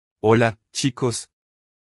Hola, chicos.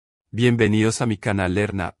 Bienvenidos a mi canal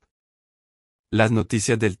LearnUp. Las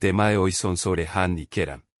noticias del tema de hoy son sobre Han y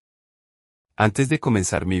Keram. Antes de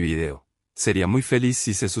comenzar mi video, sería muy feliz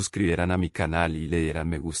si se suscribieran a mi canal y le dieran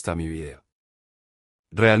me gusta a mi video.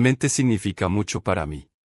 Realmente significa mucho para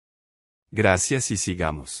mí. Gracias y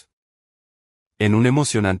sigamos. En un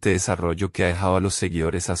emocionante desarrollo que ha dejado a los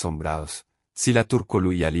seguidores asombrados, Sila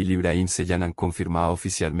Turkoglu y Halil Ibrahim Ceyhan han confirmado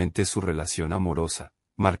oficialmente su relación amorosa,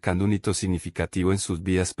 marcando un hito significativo en sus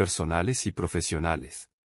vidas personales y profesionales.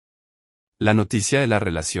 La noticia de la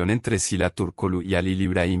relación entre Sila Turkoglu y Halil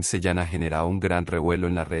Ibrahim Ceyhan ha generado un gran revuelo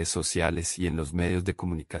en las redes sociales y en los medios de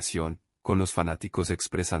comunicación, con los fanáticos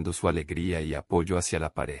expresando su alegría y apoyo hacia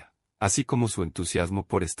la pareja, así como su entusiasmo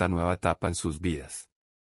por esta nueva etapa en sus vidas.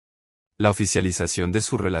 La oficialización de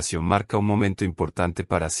su relación marca un momento importante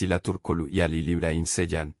para Sila Turkoglu y Halil Ibrahim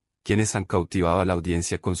Ceyhan, quienes han cautivado a la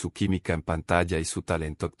audiencia con su química en pantalla y su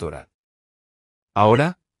talento actoral.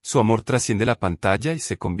 Ahora, su amor trasciende la pantalla y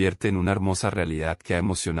se convierte en una hermosa realidad que ha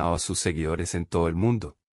emocionado a sus seguidores en todo el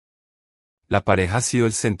mundo. La pareja ha sido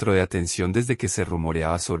el centro de atención desde que se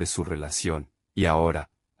rumoreaba sobre su relación, y ahora,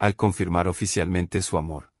 al confirmar oficialmente su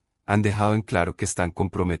amor, han dejado en claro que están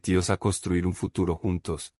comprometidos a construir un futuro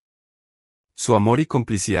juntos. Su amor y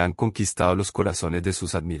complicidad han conquistado los corazones de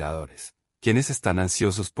sus admiradores, quienes están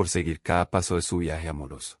ansiosos por seguir cada paso de su viaje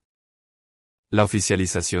amoroso. La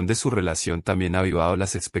oficialización de su relación también ha avivado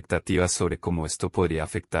las expectativas sobre cómo esto podría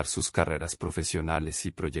afectar sus carreras profesionales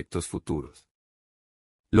y proyectos futuros.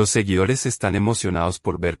 Los seguidores están emocionados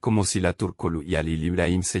por ver cómo Sila Turkoglu y Halil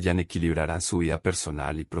Ibrahim Ceyhan equilibrarán su vida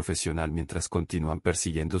personal y profesional mientras continúan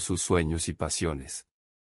persiguiendo sus sueños y pasiones.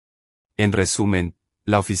 En resumen,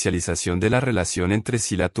 la oficialización de la relación entre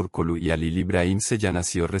Sila Turkoglu y Halil Ibrahim Ceyhan ha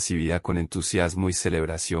sido recibida con entusiasmo y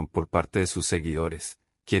celebración por parte de sus seguidores,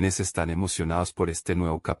 quienes están emocionados por este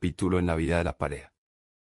nuevo capítulo en la vida de la pareja.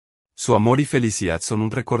 Su amor y felicidad son un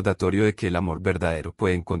recordatorio de que el amor verdadero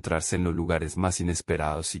puede encontrarse en los lugares más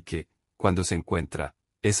inesperados y que, cuando se encuentra,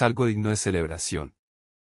 es algo digno de celebración.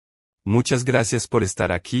 Muchas gracias por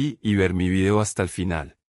estar aquí y ver mi video hasta el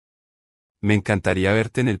final. Me encantaría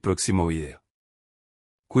verte en el próximo video.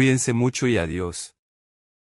 Cuídense mucho y adiós.